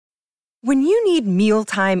When you need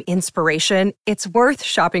mealtime inspiration, it's worth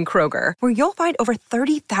shopping Kroger, where you'll find over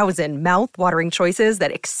 30,000 mouth-watering choices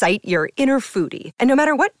that excite your inner foodie. And no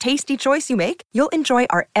matter what tasty choice you make, you'll enjoy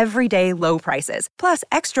our everyday low prices, plus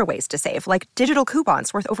extra ways to save, like digital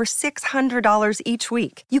coupons worth over $600 each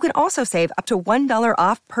week. You can also save up to $1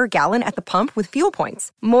 off per gallon at the pump with fuel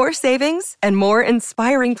points. More savings and more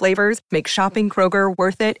inspiring flavors make shopping Kroger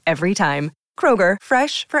worth it every time. Kroger,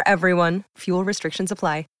 fresh for everyone. Fuel restrictions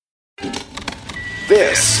apply.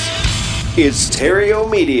 This is Theriault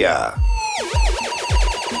Media.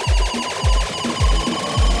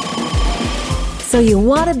 So you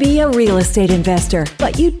want to be a real estate investor,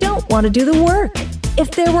 but you don't want to do the work.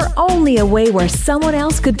 If there were only a way where someone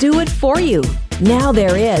else could do it for you. Now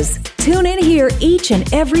there is. Tune in here each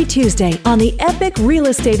and every Tuesday on the Epic Real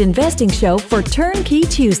Estate Investing Show for Turnkey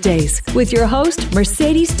Tuesdays with your host,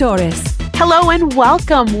 Mercedes Torres. Hello and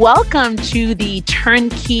welcome. Welcome to the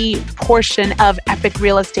turnkey portion of Epic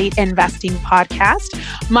Real Estate Investing Podcast.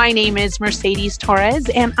 My name is Mercedes Torres,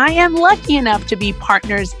 and I am lucky enough to be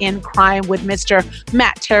partners in crime with Mr.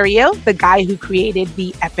 Matt Theriault, the guy who created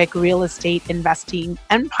the Epic Real Estate Investing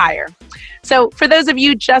Empire. So for those of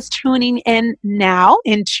you just tuning in now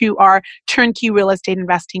into our Turnkey Real Estate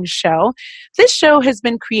Investing Show, this show has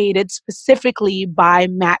been created specifically by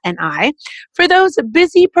Matt and I for those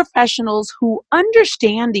busy professionals who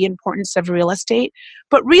understand the importance of real estate,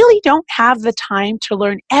 but really don't have the time to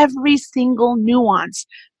learn every single nuance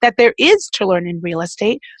that there is to learn in real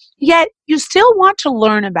estate, yet you still want to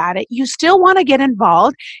learn about it, you still want to get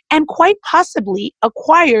involved, and quite possibly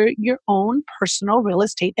acquire your own personal real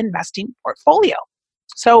estate investing portfolio.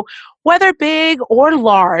 So whether big or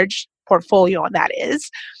large portfolio that is,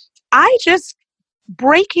 I just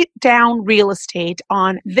break it down real estate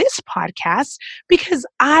on this podcast because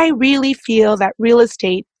I really feel that real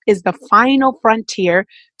estate is the final frontier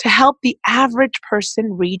to help the average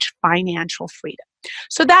person reach financial freedom.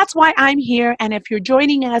 So that's why I'm here. And if you're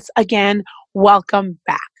joining us again, welcome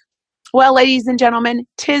back. Well, ladies and gentlemen,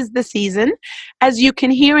 'tis the season. As you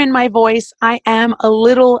can hear in my voice, I am a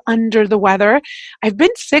little under the weather. I've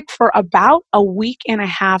been sick for about a week and a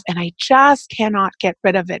half, and I just cannot get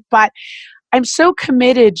rid of it. But I'm so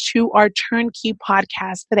committed to our Turnkey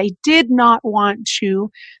podcast that I did not want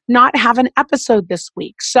to not have an episode this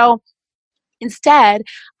week. So instead,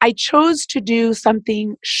 I chose to do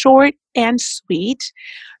something short and sweet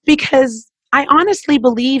because I honestly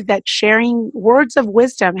believe that sharing words of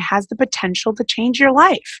wisdom has the potential to change your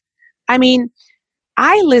life. I mean,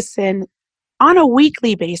 I listen on a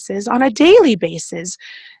weekly basis, on a daily basis,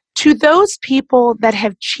 to those people that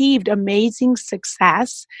have achieved amazing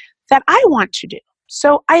success that I want to do.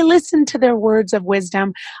 So I listen to their words of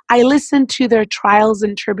wisdom. I listen to their trials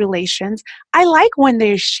and tribulations. I like when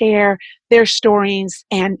they share their stories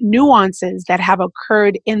and nuances that have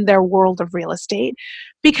occurred in their world of real estate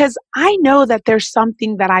because I know that there's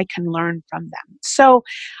something that I can learn from them. So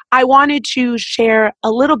I wanted to share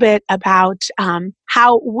a little bit about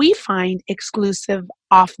how we find exclusive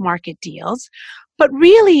off-market deals. But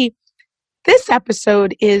really, this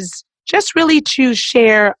episode is just really to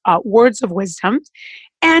share words of wisdom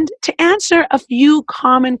and to answer a few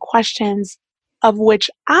common questions of which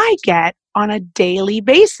I get on a daily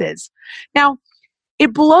basis. Now,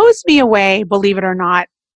 it blows me away, believe it or not,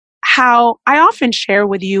 how I often share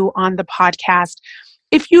with you on the podcast.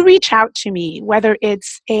 If you reach out to me, whether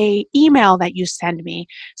it's an email that you send me,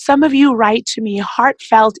 some of you write to me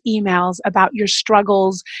heartfelt emails about your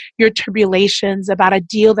struggles, your tribulations, about a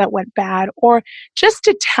deal that went bad, or just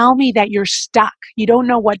to tell me that you're stuck. You don't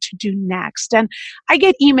know what to do next. And I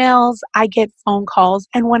get emails, I get phone calls,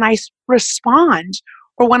 and when I respond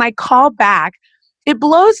or when I call back, it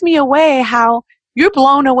blows me away how you're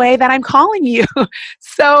blown away that I'm calling you.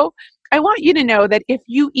 So I want you to know that if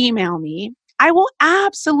you email me, I will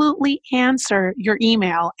absolutely answer your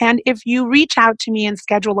email. And if you reach out to me and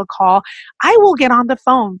schedule a call, I will get on the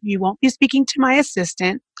phone. You won't be speaking to my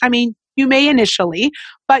assistant. I mean, you may initially,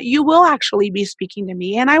 but you will actually be speaking to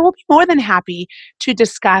me. And I will be more than happy to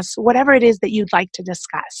discuss whatever it is that you'd like to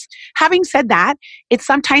discuss. Having said that, it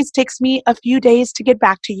sometimes takes me a few days to get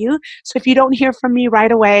back to you. So if you don't hear from me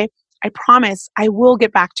right away, I promise I will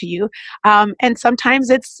get back to you. And sometimes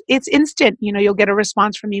it's instant. You know, you'll get a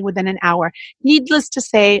response from me within an hour. Needless to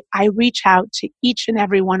say, I reach out to each and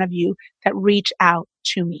every one of you that reach out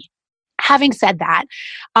to me. Having said that,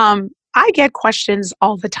 I get questions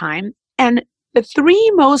all the time. And the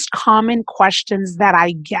three most common questions that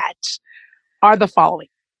I get are the following.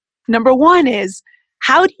 Number one is,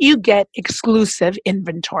 how do you get exclusive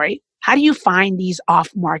inventory? How do you find these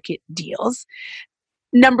off-market deals?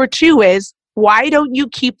 Number two is, Why don't you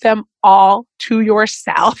keep them all to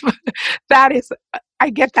yourself? I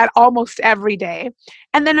get that almost every day.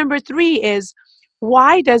 And then number 3 is,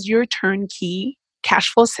 why does your turnkey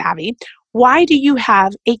cash flow savvy, why do you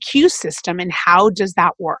have a queue system and how does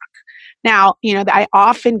that work? Now, I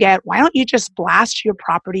often get, why don't you just blast your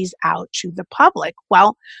properties out to the public?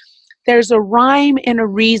 Well, there's a rhyme and a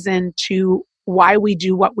reason to why we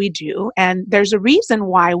do what we do, and there's a reason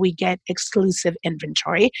why we get exclusive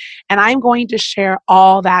inventory, and I'm going to share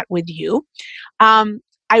all that with you.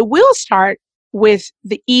 I will start with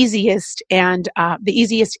the easiest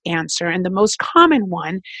answer, and the most common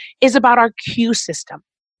one is about our queue system.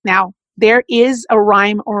 Now, there is a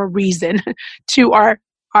rhyme or a reason to our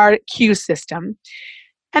queue system,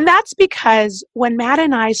 and that's because when Matt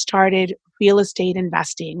and I started real estate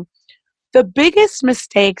investing, the biggest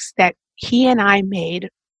mistakes that he and I made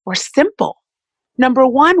were simple. Number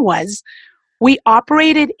 1 was we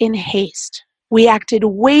operated in haste. We acted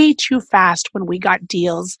way too fast when we got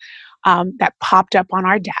deals that popped up on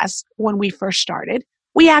our desk when we first started.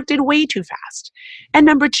 We acted way too fast. And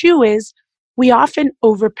number 2 is we often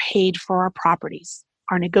overpaid for our properties.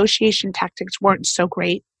 Our negotiation tactics weren't so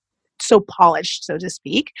great, so polished, so to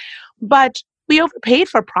speak, but we overpaid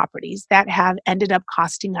for properties that have ended up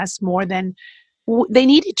costing us more than they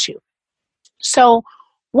needed to. So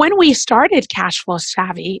when we started Cash Flow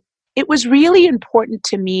Savvy, it was really important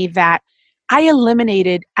to me that I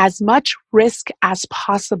eliminated as much risk as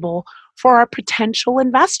possible for our potential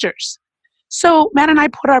investors. So Matt and I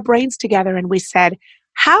put our brains together and we said,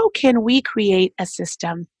 how can we create a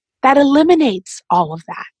system that eliminates all of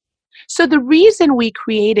that? So the reason we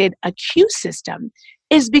created a queue system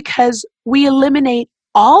is because we eliminate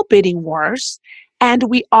all bidding wars and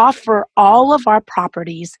we offer all of our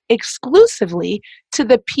properties exclusively to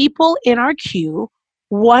the people in our queue,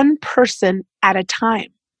 one person at a time.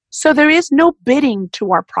 So there is no bidding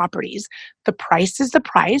to our properties. The price is the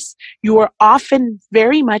price. You are often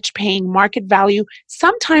very much paying market value,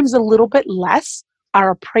 sometimes a little bit less.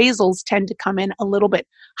 Our appraisals tend to come in a little bit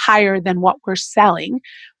higher than what we're selling.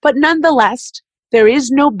 But nonetheless, there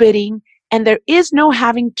is no bidding and there is no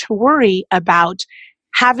having to worry about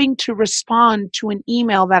having to respond to an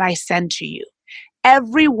email that I send to you.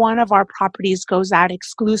 Every one of our properties goes out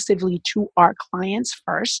exclusively to our clients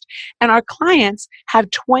first, and our clients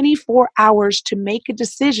have 24 hours to make a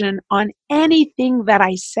decision on anything that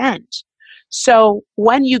I send. So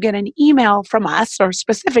when you get an email from us, or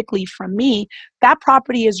specifically from me, that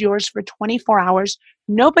property is yours for 24 hours.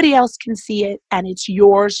 Nobody else can see it, and it's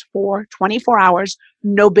yours for 24 hours.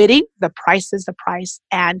 No bidding. The price is the price,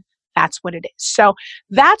 and that's what it is. So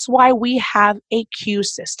that's why we have a queue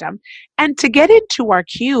system. And to get into our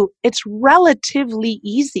queue, it's relatively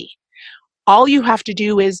easy. All you have to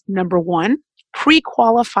do is, number 1,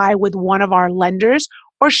 pre-qualify with one of our lenders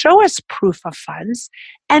or show us proof of funds.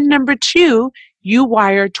 And number 2, you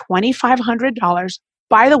wire $2,500,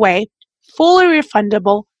 by the way, fully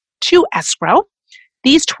refundable to escrow.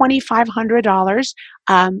 These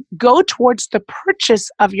 $2,500 go towards the purchase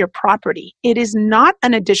of your property. It is not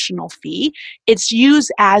an additional fee. It's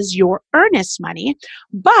used as your earnest money,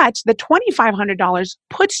 but the $2,500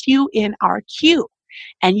 puts you in our queue,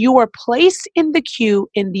 and you are placed in the queue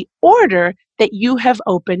in the order that you have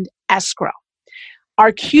opened escrow.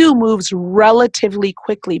 Our queue moves relatively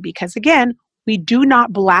quickly because, again, we do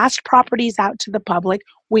not blast properties out to the public.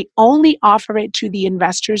 We only offer it to the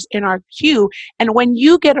investors in our queue. And when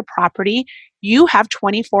you get a property, you have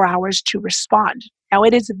 24 hours to respond. Now,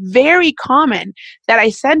 it is very common that I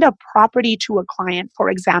send a property to a client, for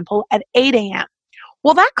example, at 8 a.m.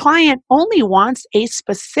 Well, that client only wants a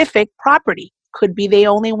specific property. Could be they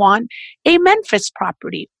only want a Memphis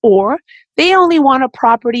property, or they only want a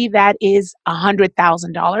property that is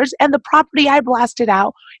 $100,000, and the property I blasted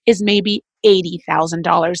out is maybe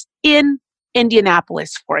 $80,000 in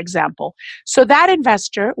Indianapolis, for example. So that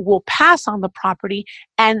investor will pass on the property,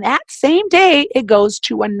 and that same day it goes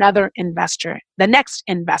to another investor, the next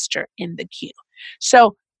investor in the queue.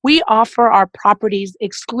 So we offer our properties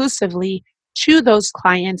exclusively to those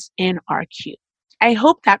clients in our queue. I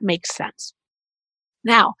hope that makes sense.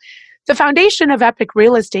 Now, the foundation of Epic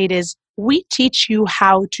Real Estate is we teach you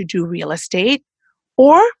how to do real estate,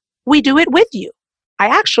 or we do it with you. I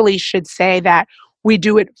actually should say that we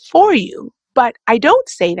do it for you, but I don't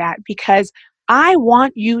say that because I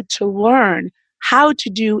want you to learn how to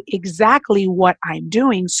do exactly what I'm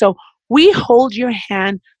doing. So we hold your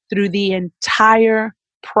hand through the entire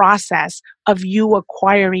process of you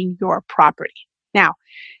acquiring your property. Now,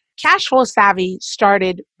 Cash Flow Savvy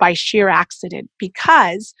started by sheer accident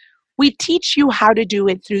because we teach you how to do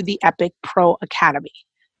it through the Epic Pro Academy.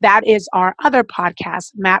 That is our other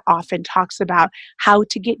podcast. Matt often talks about how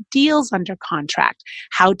to get deals under contract,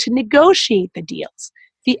 how to negotiate the deals.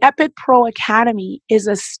 The Epic Pro Academy is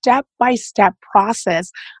a step-by-step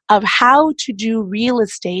process of how to do real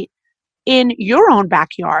estate in your own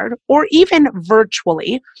backyard or even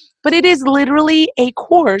virtually, but it is literally a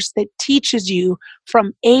course that teaches you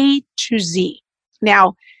from A to Z.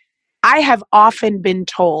 Now, I have often been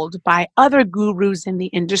told by other gurus in the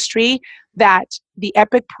industry that the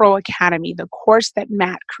Epic Pro Academy, the course that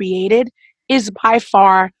Matt created, is by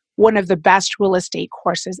far one of the best real estate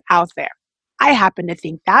courses out there. I happen to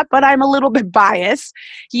think that, but I'm a little bit biased.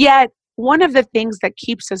 Yet, one of the things that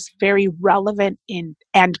keeps us very relevant and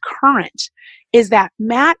current is that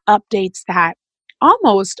Matt updates that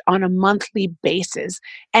almost on a monthly basis.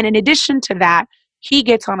 And in addition to that, he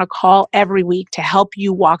gets on a call every week to help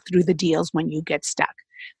you walk through the deals when you get stuck.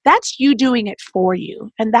 That's you doing it for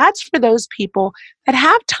you. And that's for those people that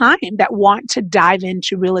have time, that want to dive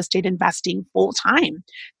into real estate investing full time.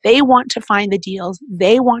 They want to find the deals.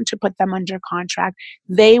 They want to put them under contract.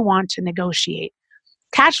 They want to negotiate.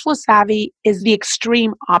 Cashflow Savvy is the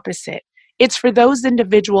extreme opposite. It's for those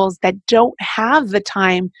individuals that don't have the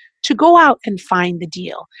time to go out and find the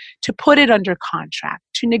deal, to put it under contract,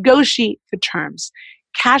 to negotiate the terms.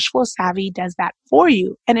 Cashflow Savvy does that for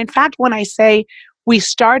you. And in fact, when I say we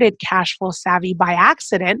started Cashflow Savvy by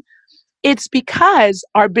accident, it's because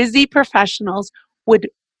our busy professionals would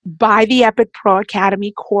buy the Epic Pro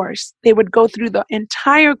Academy course. They would go through the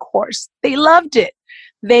entire course. They loved it.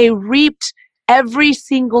 They reaped every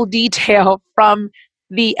single detail from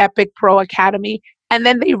the Epic Pro Academy. And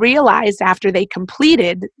then they realized after they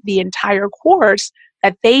completed the entire course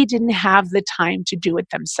that they didn't have the time to do it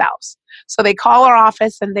themselves. So they call our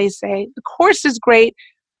office and they say, the course is great,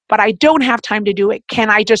 but I don't have time to do it. Can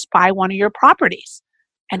I just buy one of your properties?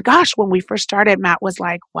 And gosh, when we first started, Matt was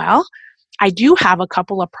like, well, I do have a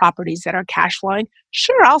couple of properties that are cash flowing.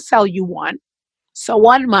 Sure, I'll sell you one. So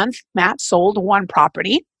 1 month, Matt sold one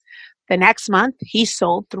property. The next month, he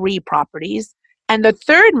sold 3 properties. And the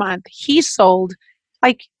third month, he sold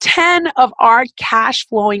like 10 of our cash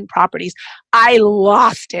flowing properties. I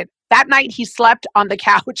lost it. That night he slept on the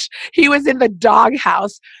couch. He was in the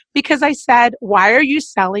doghouse because I said, why are you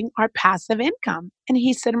selling our passive income? And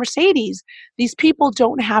he said, Mercedes, these people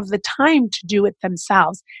don't have the time to do it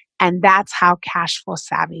themselves. And that's how Cashflow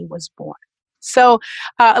Savvy was born. So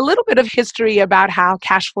a little bit of history about how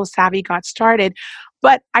Cashflow Savvy got started.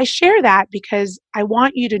 But I share that because I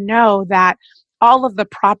want you to know that all of the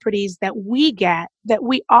properties that we get, that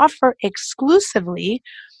we offer exclusively,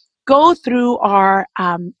 go through our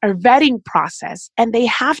vetting process, and they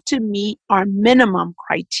have to meet our minimum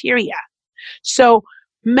criteria. So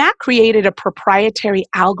Matt created a proprietary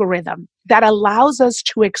algorithm that allows us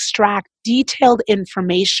to extract detailed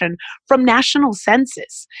information from national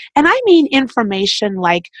census. And I mean information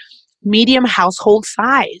like medium household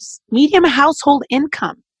size, medium household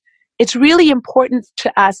income. It's really important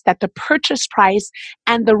to us that the purchase price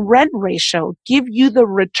and the rent ratio give you the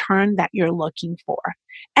return that you're looking for.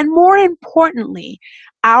 And more importantly,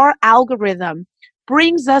 our algorithm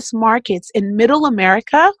brings us markets in Middle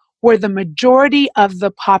America where the majority of the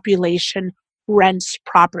population rents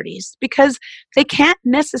properties because they can't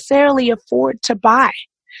necessarily afford to buy.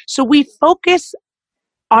 So we focus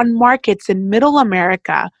on markets in Middle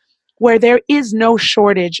America where there is no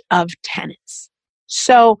shortage of tenants.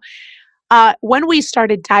 So when we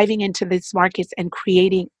started diving into these markets and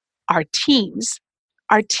creating our teams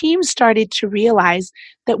started to realize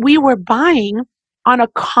that we were buying on a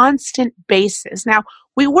constant basis. Now,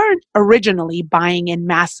 we weren't originally buying in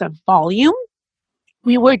massive volume.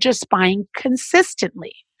 We were just buying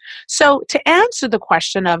consistently. So to answer the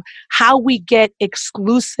question of how we get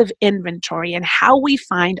exclusive inventory and how we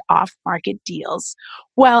find off-market deals,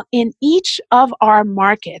 well, in each of our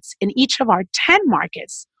markets, in each of our 10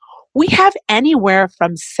 markets, we have anywhere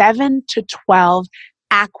from 7 to 12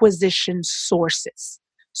 acquisition sources.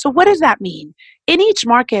 So what does that mean? In each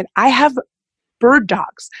market, I have bird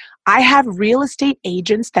dogs. I have real estate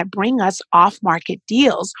agents that bring us off-market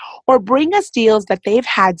deals or bring us deals that they've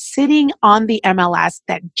had sitting on the MLS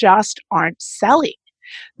that just aren't selling.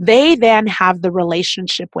 They then have the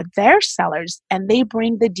relationship with their sellers and they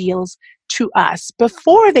bring the deals to us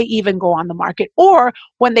before they even go on the market or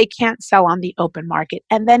when they can't sell on the open market.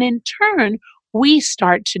 And then in turn, we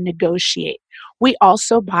start to negotiate. We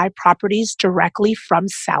also buy properties directly from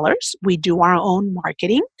sellers. We do our own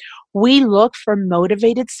marketing. We look for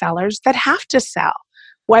motivated sellers that have to sell,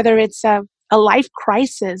 whether it's a life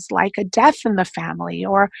crisis like a death in the family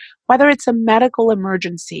or whether it's a medical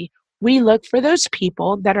emergency. We look for those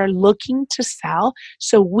people that are looking to sell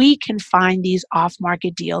so we can find these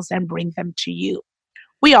off-market deals and bring them to you.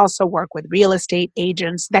 We also work with real estate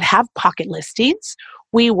agents that have pocket listings.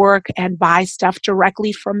 We work and buy stuff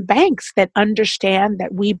directly from banks that understand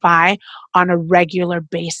that we buy on a regular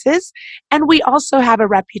basis. And we also have a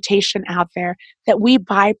reputation out there that we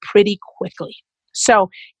buy pretty quickly. So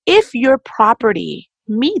if your property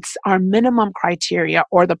meets our minimum criteria,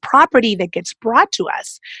 or the property that gets brought to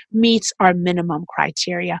us meets our minimum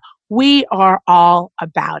criteria, we are all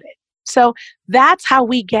about it. So that's how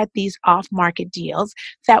we get these off-market deals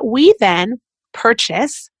that we then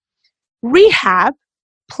purchase, rehab,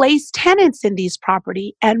 place tenants in these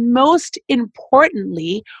properties, and most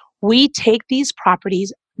importantly, we take these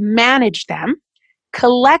properties, manage them,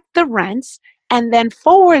 collect the rents, and then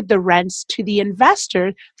forward the rents to the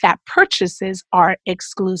investor that purchases our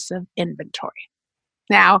exclusive inventory.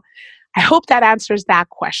 Now, I hope that answers that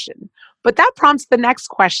question. But that prompts the next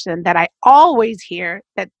question that I always hear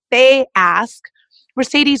that they ask,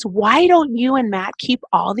 Mercedes, why don't you and Matt keep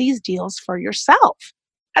all these deals for yourself?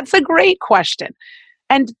 That's a great question.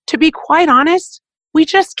 And to be quite honest, we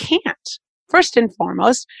just can't. First and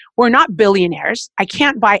foremost, we're not billionaires. I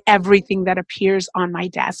can't buy everything that appears on my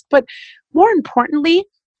desk. But more importantly,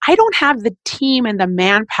 I don't have the team and the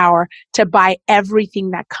manpower to buy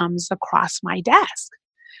everything that comes across my desk.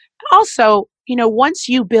 Also, once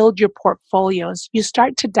you build your portfolios, you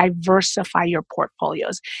start to diversify your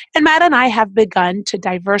portfolios. And Matt and I have begun to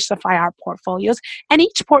diversify our portfolios. And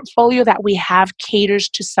each portfolio that we have caters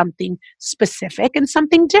to something specific and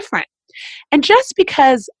something different. And just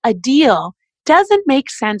because a deal doesn't make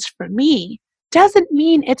sense for me doesn't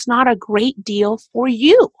mean it's not a great deal for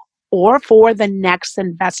you or for the next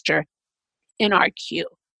investor in our queue.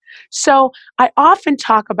 So I often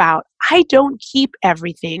talk about I don't keep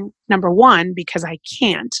everything, number one, because I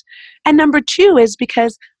can't. And number two is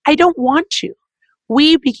because I don't want to.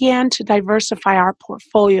 We began to diversify our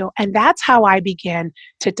portfolio, and that's how I began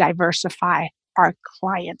to diversify our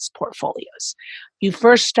clients' portfolios. You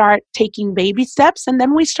first start taking baby steps, and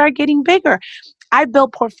then we start getting bigger. I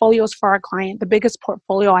built portfolios for our client. The biggest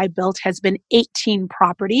portfolio I built has been 18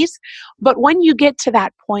 properties. But when you get to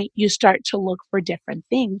that point, you start to look for different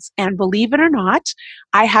things. And believe it or not,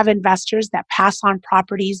 I have investors that pass on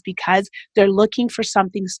properties because they're looking for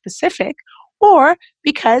something specific or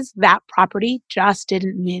because that property just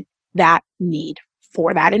didn't meet that need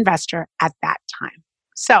for that investor at that time.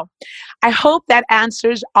 So I hope that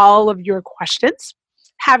answers all of your questions.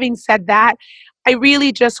 Having said that, I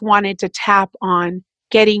really just wanted to tap on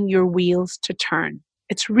getting your wheels to turn.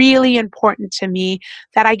 It's really important to me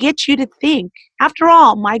that I get you to think. After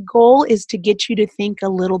all, my goal is to get you to think a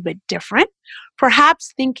little bit different,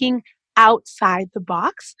 perhaps thinking outside the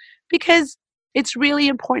box, because it's really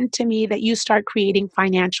important to me that you start creating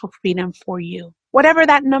financial freedom for you. Whatever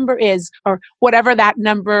that number is, or whatever that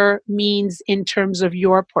number means in terms of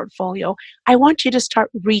your portfolio, I want you to start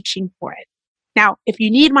reaching for it. Now, if you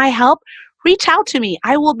need my help, reach out to me.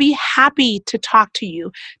 I will be happy to talk to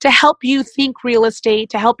you, to help you think real estate,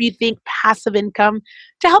 to help you think passive income,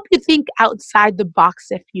 to help you think outside the box,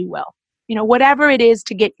 if you will. Whatever it is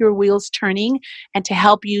to get your wheels turning and to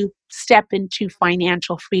help you step into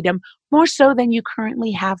financial freedom more so than you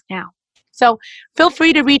currently have now. So feel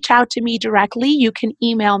free to reach out to me directly. You can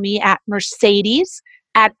email me at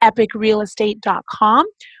mercedes@epicrealestate.com.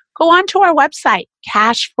 Go on to our website,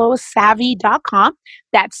 cashflowsavvy.com.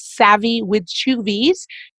 That's savvy with 2 V's.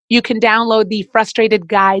 You can download the Frustrated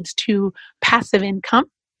Guides to Passive Income,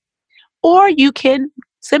 or you can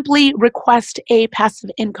simply request a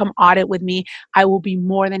passive income audit with me. I will be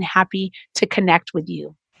more than happy to connect with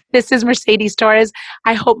you. This is Mercedes Torres.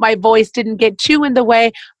 I hope my voice didn't get too in the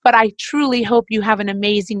way, but I truly hope you have an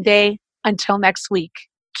amazing day. Until next week.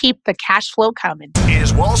 Keep the cash flow coming.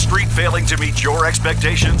 Is Wall Street failing to meet your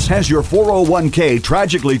expectations? Has your 401k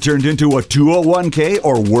tragically turned into a 201k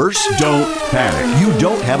or worse? Don't panic. You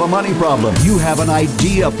don't have a money problem. You have an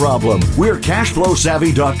idea problem. We're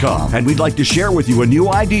cashflowsavvy.com, and we'd like to share with you a new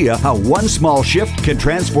idea how one small shift can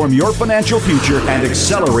transform your financial future and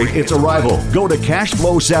accelerate its arrival. Go to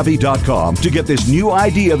cashflowsavvy.com to get this new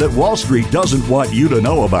idea that Wall Street doesn't want you to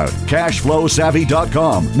know about.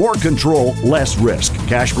 Cashflowsavvy.com. More control, less risk.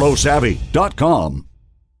 Cashflowsavvy.com.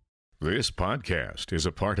 This podcast is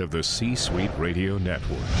a part of the C-Suite Radio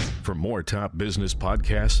Network. For more top business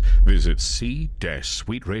podcasts, visit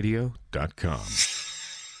c-suiteradio.com.